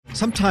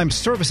Sometimes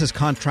services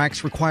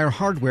contracts require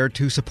hardware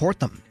to support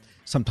them.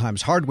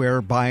 Sometimes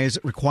hardware buys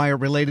require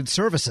related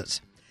services.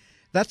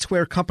 That's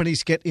where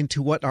companies get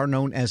into what are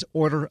known as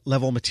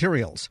order-level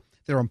materials.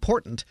 They're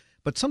important,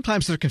 but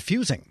sometimes they're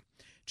confusing.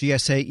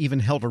 GSA even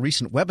held a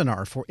recent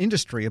webinar for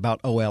industry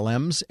about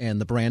OLMs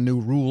and the brand new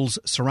rules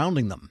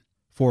surrounding them.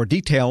 For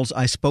details,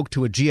 I spoke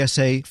to a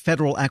GSA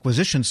Federal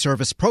Acquisition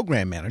Service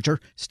Program Manager,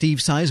 Steve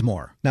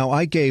Sizemore. Now,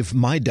 I gave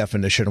my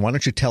definition. Why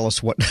don't you tell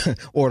us what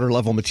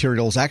order-level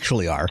materials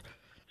actually are?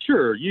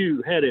 Sure.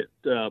 You had it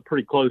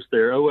pretty close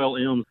there.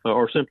 OLMs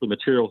are simply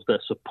materials that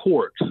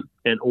support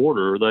an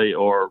order. They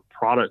are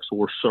products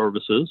or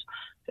services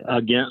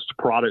against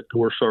product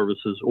or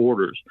services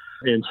orders.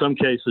 In some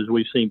cases,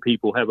 we've seen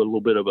people have a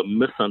little bit of a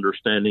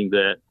misunderstanding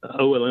that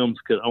OLMs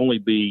could only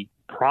be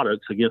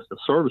products against a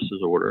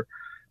services order.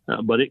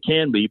 But it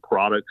can be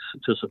products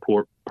to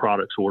support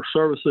products or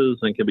services,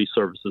 and can be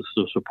services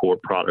to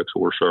support products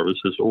or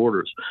services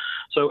orders.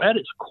 So at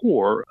its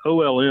core,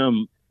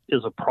 OLM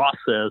is a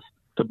process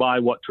to buy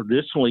what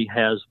traditionally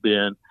has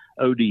been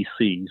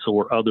ODCs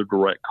or other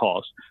direct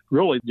costs,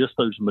 really just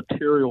those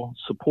material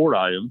support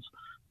items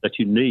that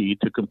you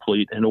need to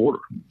complete an order.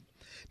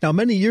 Now,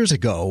 many years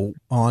ago,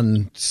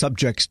 on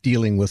subjects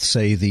dealing with,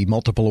 say, the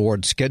multiple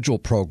award schedule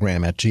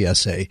program at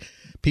GSA,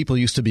 people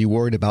used to be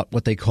worried about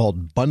what they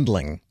called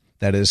bundling.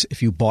 That is,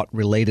 if you bought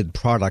related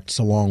products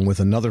along with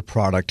another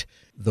product,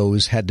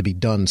 those had to be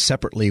done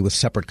separately with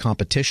separate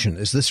competition.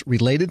 Is this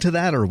related to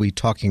that, or are we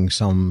talking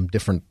some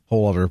different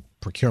whole other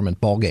procurement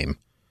ballgame?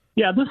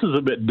 Yeah, this is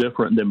a bit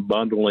different than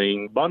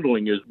bundling.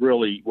 Bundling is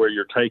really where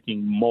you're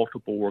taking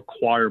multiple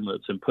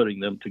requirements and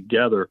putting them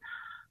together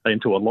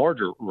into a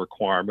larger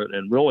requirement,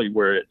 and really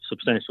where it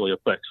substantially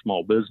affects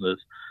small business.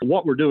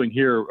 What we're doing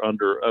here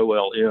under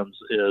OLMs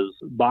is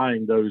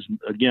buying those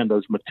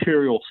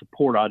material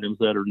support items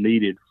that are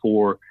needed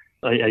for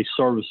a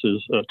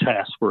services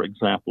task, for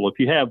example. If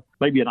you have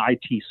maybe an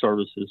IT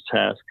services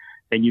task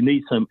and you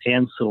need some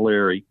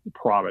ancillary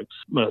products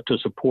to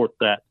support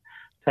that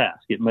task,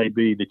 it may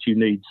be that you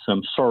need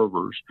some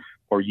servers,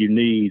 or you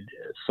need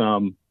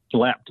some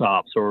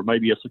laptops, or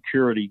maybe a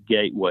security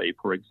gateway,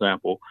 for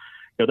example.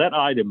 That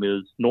item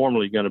is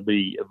normally going to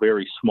be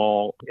very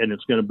small, and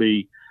it's going to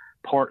be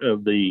part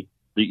of the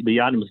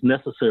items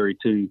necessary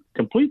to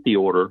complete the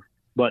order.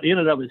 But in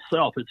and of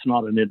itself, it's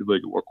not an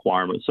individual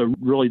requirement, so it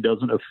really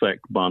doesn't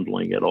affect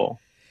bundling at all.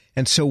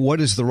 And so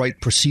what is the right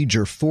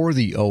procedure for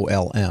the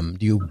OLM?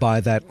 Do you buy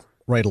that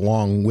right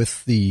along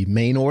with the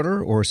main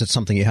order, or is it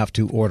something you have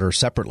to order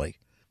separately?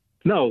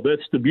 No,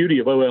 that's the beauty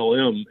of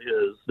OLM,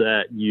 is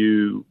that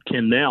you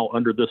can now,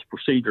 under this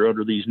procedure,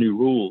 under these new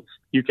rules,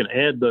 you can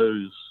add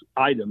those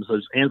items,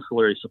 those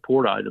ancillary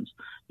support items.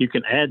 You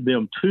can add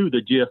them to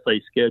the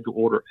GSA schedule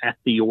order at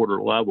the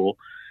order level.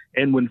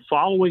 And when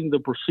following the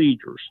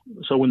procedures,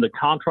 so when the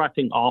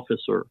contracting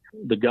officer,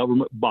 the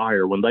government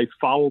buyer, when they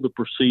follow the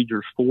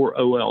procedures for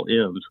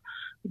OLMs,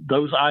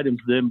 those items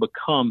then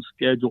become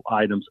schedule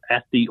items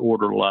at the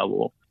order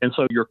level. And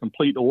so your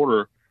complete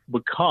order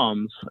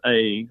becomes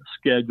a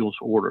schedules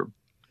order.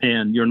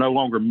 And you're no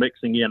longer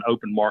mixing in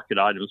open market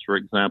items, for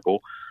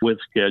example, with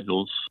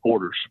schedules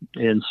orders.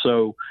 And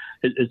so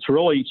it's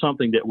really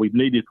something that we've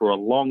needed for a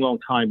long, long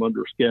time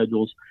under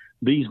schedules.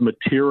 These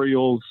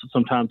materials,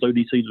 sometimes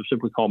ODCs are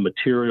simply called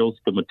materials,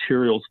 the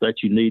materials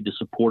that you need to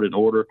support an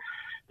order.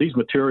 These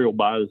material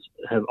buys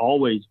have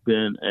always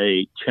been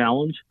a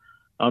challenge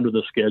under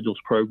the schedules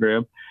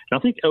program. And I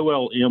think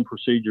OLM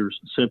procedures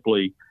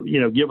simply,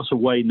 give us a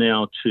way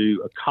now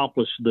to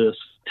accomplish this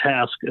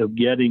task of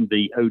getting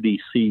the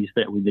ODCs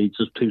that we need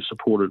to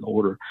support an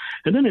order.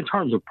 And then in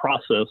terms of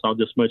process, I'll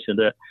just mention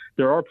that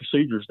there are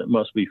procedures that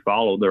must be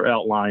followed. They're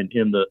outlined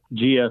in the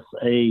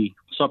GSA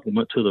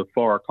supplement to the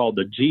FAR called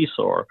the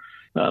GSAR.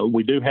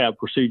 We do have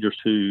procedures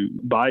to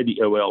buy the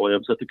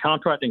OLMs that the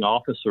contracting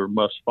officer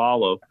must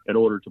follow in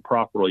order to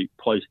properly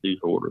place these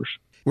orders.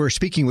 We're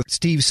speaking with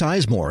Steve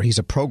Sizemore. He's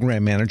a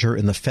program manager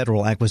in the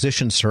Federal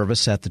Acquisition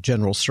Service at the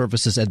General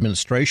Services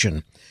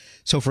Administration.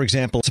 So, for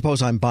example,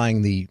 suppose I'm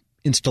buying the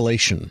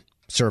installation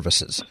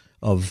services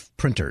of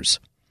printers,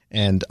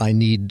 and I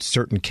need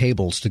certain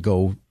cables to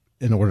go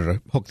in order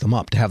to hook them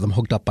up, to have them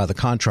hooked up by the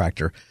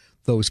contractor.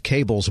 Those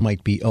cables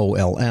might be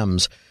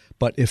OLMs.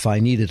 But if I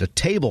needed a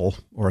table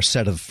or a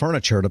set of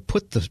furniture to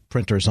put the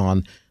printers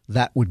on,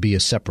 that would be a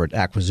separate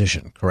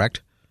acquisition,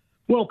 correct?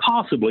 Well,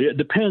 possibly. It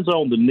depends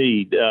on the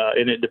need,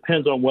 and it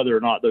depends on whether or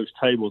not those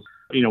tables,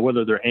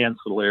 whether they're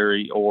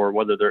ancillary or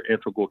whether they're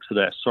integral to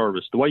that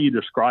service. The way you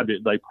described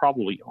it, they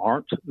probably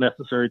aren't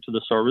necessary to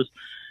the service,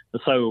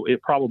 so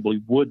it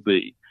probably would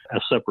be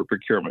a separate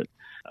procurement.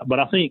 But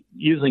I think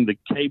using the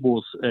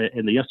cables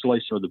and the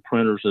installation of the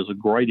printers is a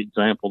great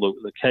example.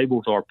 The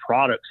cables are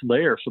products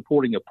there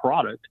supporting a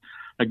product.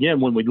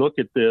 Again, when we look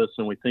at this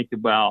and we think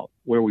about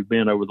where we've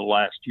been over the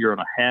last year and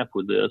a half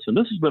with this, and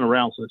this has been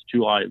around since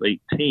July of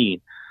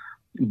 18,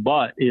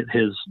 but it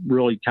has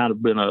really kind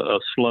of been a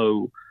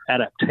slow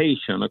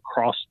adaptation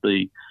across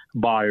the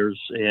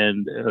buyers.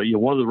 And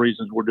one of the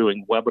reasons we're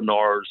doing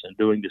webinars and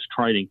doing this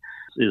training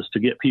is to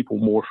get people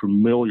more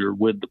familiar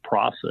with the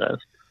process.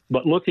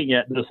 But looking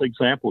at this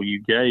example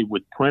you gave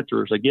with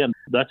printers, again,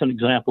 that's an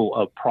example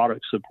of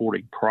product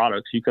supporting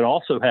products. You could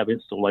also have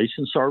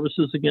installation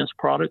services against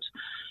products.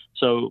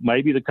 So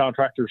maybe the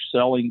contractor's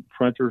selling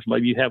printers.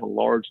 Maybe you have a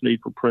large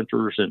need for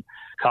printers and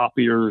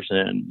copiers,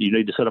 and you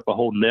need to set up a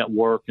whole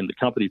network, and the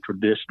company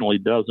traditionally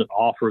doesn't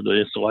offer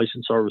the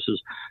installation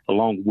services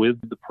along with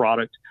the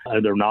product,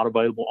 and they're not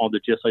available on the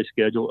GSA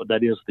schedule.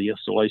 That is, the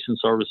installation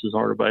services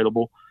aren't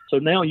available. So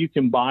now you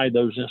can buy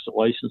those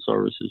installation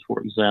services, for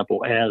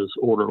example, as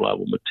order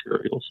level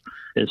materials.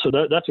 And so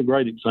that's a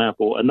great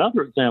example.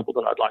 Another example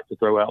that I'd like to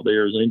throw out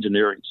there is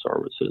engineering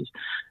services.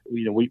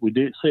 We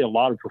did see a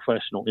lot of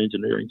professional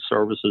engineering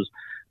services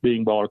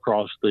being bought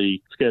across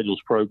the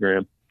schedules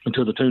program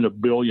to the tune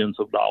of billions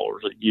of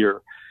dollars a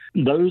year.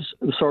 Those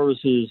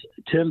services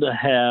tend to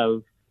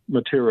have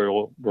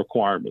material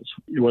requirements,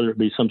 whether it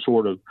be some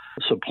sort of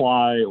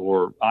supply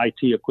or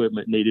IT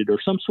equipment needed or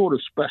some sort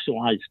of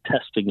specialized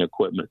testing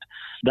equipment.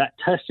 That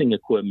testing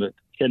equipment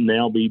can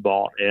now be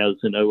bought as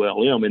an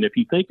OLM. And if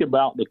you think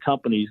about the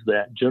companies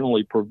that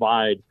generally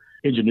provide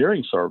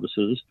engineering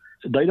services,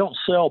 they don't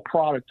sell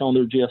product on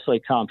their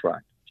GSA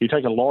contract. So you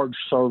take a large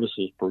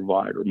services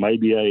provider,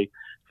 maybe a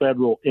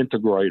federal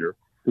integrator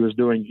who is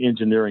doing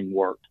engineering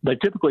work. They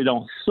typically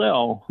don't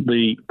sell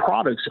the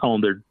products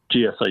on their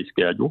GSA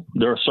schedule.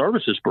 They're a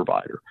services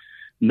provider.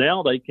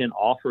 Now they can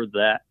offer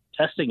that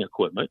testing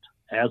equipment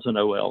as an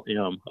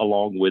OLM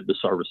along with the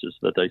services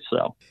that they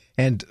sell.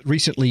 And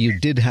recently you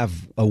did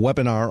have a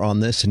webinar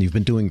on this, and you've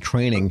been doing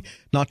training,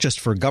 not just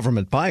for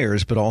government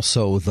buyers, but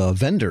also the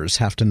vendors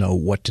have to know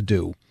what to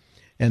do.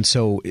 And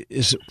so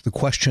is the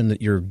question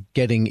that you're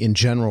getting in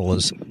general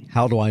is,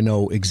 how do I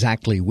know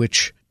exactly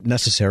which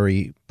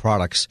necessary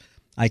products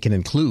I can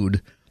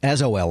include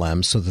as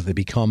OLMs so that they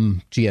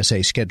become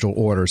GSA schedule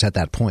orders at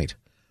that point?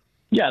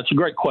 Yeah, it's a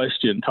great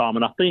question, Tom.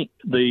 And I think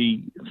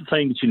the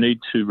thing that you need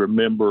to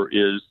remember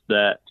is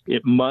that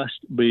it must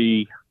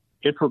be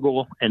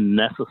integral and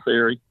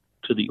necessary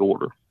to the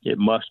order. It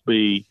must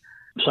be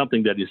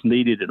something that is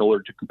needed in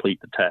order to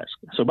complete the task.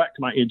 So back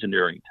to my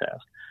engineering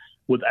task.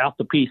 Without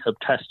the piece of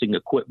testing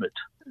equipment,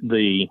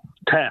 the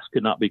task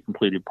could not be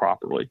completed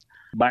properly.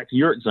 Back to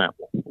your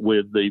example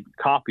with the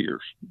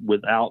copiers,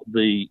 without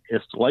the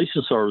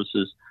installation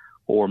services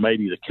or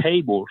maybe the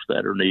cables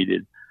that are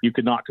needed, you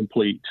could not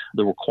complete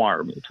the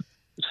requirement.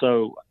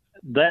 So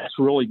that's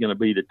really going to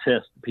be the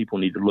test that people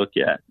need to look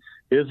at.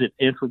 Is it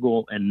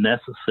integral and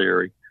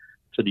necessary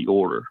to the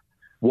order?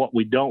 What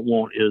we don't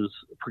want is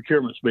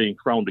procurements being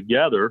thrown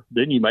together.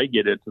 Then you may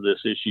get into this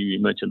issue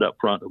you mentioned up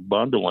front of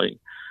bundling.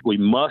 We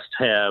must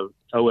have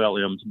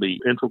OLMs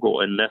be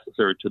integral and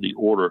necessary to the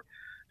order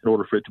in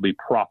order for it to be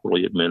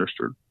properly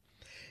administered.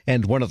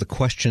 And one of the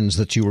questions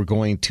that you were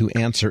going to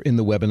answer in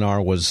the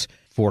webinar was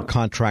for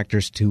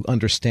contractors to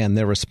understand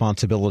their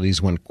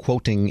responsibilities when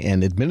quoting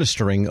and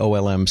administering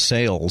OLM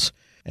sales.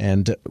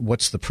 And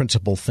what's the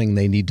principal thing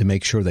they need to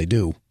make sure they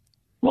do?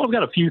 Well, I've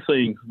got a few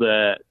things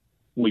that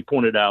we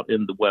pointed out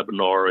in the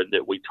webinar and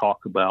that we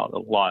talk about a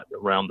lot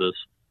around this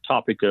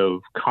topic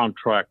of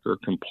contractor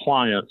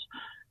compliance.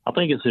 I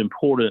think it's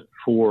important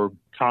for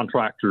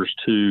contractors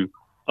to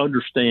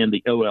understand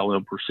the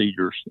OLM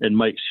procedures and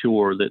make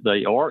sure that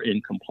they are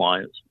in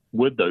compliance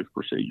with those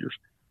procedures.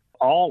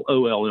 All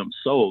OLMs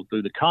sold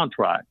through the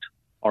contract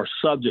are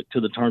subject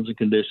to the terms and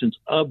conditions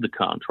of the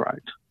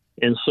contract.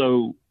 And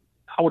so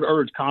I would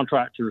urge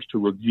contractors to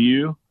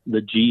review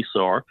the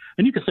GSAR,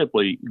 and you can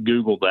simply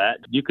Google that.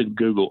 You can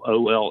Google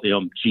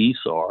OLM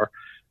GSAR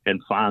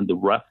and find the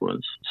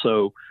reference.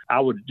 So I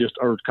would just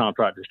urge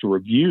contractors to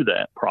review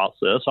that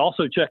process.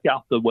 Also check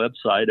out the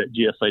website at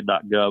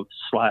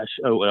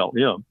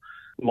gsa.gov/OLM.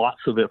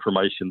 Lots of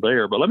information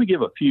there. But let me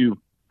give a few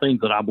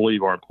things that I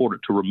believe are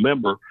important to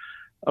remember.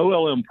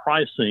 OLM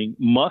pricing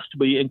must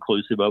be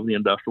inclusive of the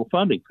industrial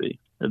funding fee.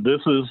 And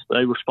this is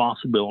a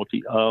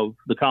responsibility of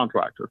the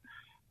contractor.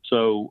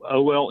 So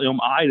OLM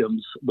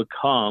items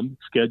become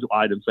schedule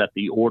items at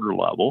the order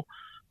level.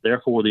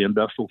 Therefore, the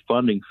industrial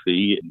funding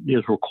fee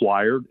is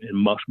required and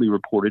must be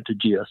reported to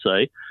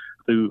GSA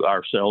through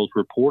our sales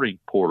reporting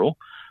portal.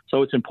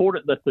 So it's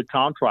important that the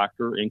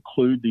contractor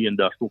include the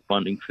industrial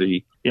funding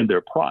fee in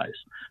their price.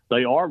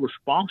 They are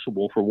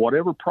responsible for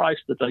whatever price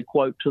that they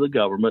quote to the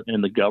government,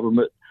 and the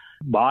government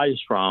buys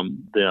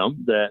from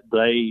them, that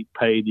they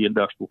pay the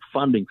industrial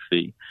funding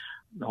fee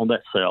on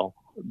that sale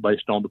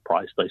based on the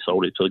price they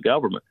sold it to the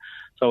government.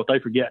 So if they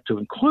forget to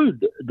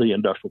include the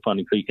industrial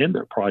funding fee in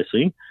their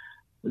pricing,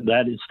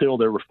 that is still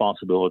their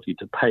responsibility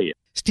to pay it.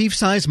 Steve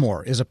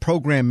Sizemore is a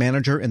program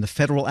manager in the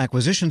Federal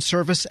Acquisition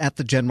Service at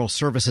the General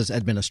Services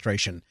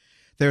Administration.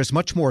 There's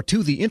much more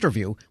to the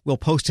interview. We'll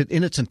post it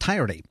in its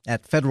entirety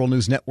at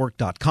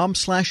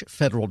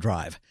federalnewsnetwork.com/Federal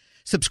Drive.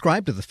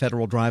 Subscribe to the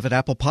Federal Drive at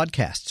Apple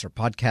Podcasts or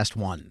Podcast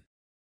One.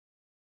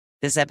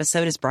 This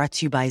episode is brought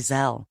to you by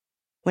Zelle.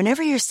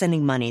 Whenever you're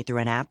sending money through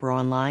an app or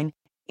online,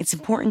 it's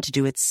important to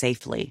do it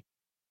safely.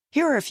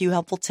 Here are a few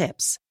helpful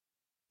tips.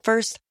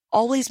 First,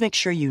 always make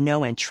sure you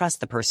know and trust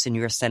the person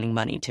you are sending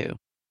money to.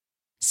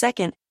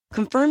 Second,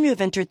 confirm you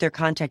have entered their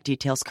contact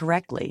details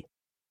correctly.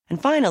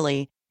 And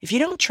finally, if you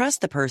don't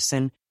trust the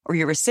person or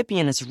your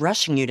recipient is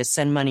rushing you to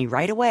send money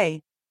right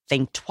away,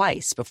 think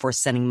twice before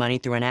sending money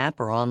through an app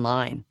or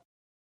online.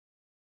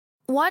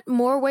 Want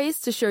more ways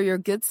to show your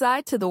good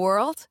side to the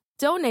world?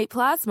 Donate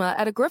plasma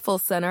at a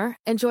Grifols Center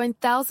and join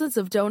thousands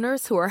of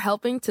donors who are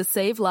helping to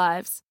save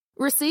lives.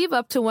 Receive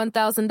up to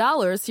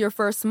 $1,000 your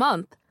first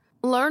month.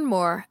 Learn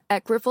more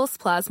at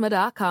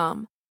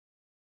grifolsplasma.com.